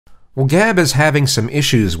Well, Gab is having some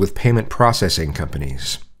issues with payment processing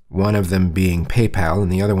companies, one of them being PayPal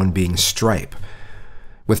and the other one being Stripe.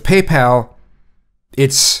 With PayPal,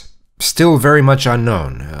 it's still very much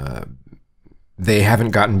unknown. They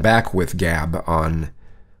haven't gotten back with Gab on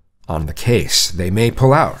the case. They may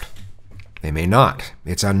pull out. They may not.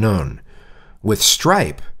 It's unknown. With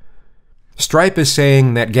Stripe, Stripe is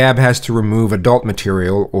saying that Gab has to remove adult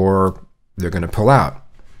material or they're going to pull out.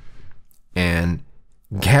 And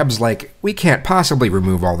Gab's like, we can't possibly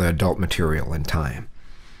remove all the adult material in time.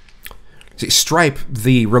 See, Stripe,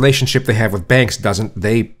 the relationship they have with banks doesn't,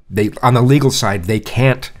 they on the legal side, they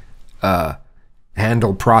can't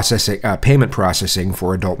handle payment processing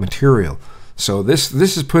for adult material. So this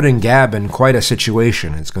is putting Gab in quite a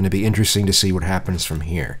situation. It's going to be interesting to see what happens from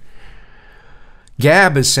here.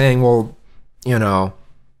 Gab is saying, well, you know,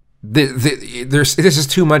 this is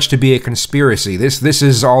too much to be a conspiracy. This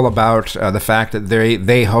is all about the fact that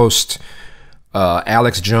they host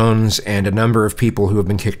Alex Jones and a number of people who have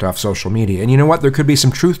been kicked off social media. And you know what? There could be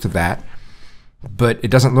some truth to that, but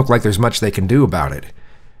it doesn't look like there's much they can do about it.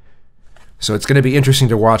 So it's going to be interesting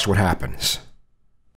to watch what happens.